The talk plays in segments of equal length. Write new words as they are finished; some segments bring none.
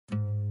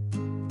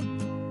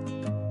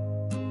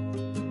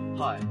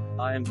Hi,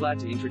 I am glad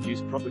to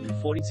introduce property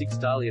 46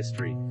 Dahlia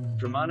Street,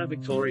 Dromana,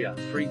 Victoria,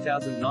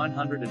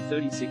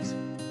 3936.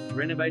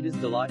 Renovators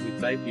delight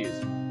with bay views.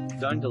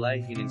 Don't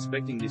delay in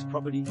inspecting this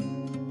property,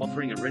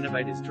 offering a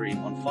renovator's dream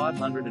on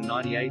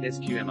 598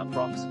 SQM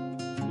approx.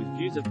 With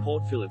views of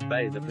Port Phillip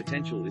Bay, the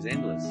potential is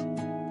endless.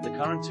 The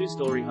current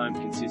two-story home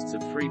consists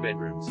of 3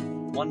 bedrooms,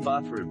 1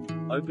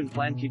 bathroom,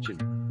 open-plan kitchen,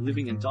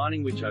 living and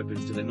dining which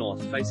opens to the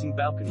north-facing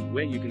balcony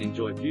where you can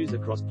enjoy views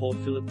across Port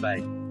Phillip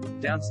Bay.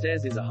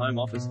 Downstairs is a home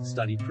office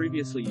study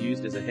previously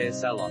used as a hair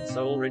salon,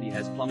 so already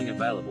has plumbing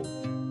available.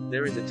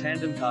 There is a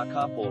tandem car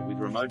carport with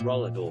remote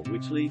roller door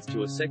which leads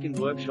to a second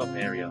workshop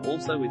area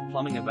also with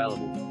plumbing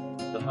available.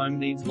 The home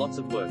needs lots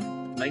of work,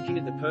 making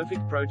it the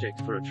perfect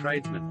project for a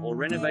tradesman or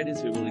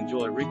renovators who will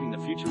enjoy reaping the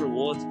future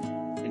rewards.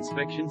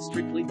 Inspection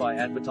strictly by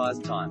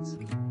advertised times.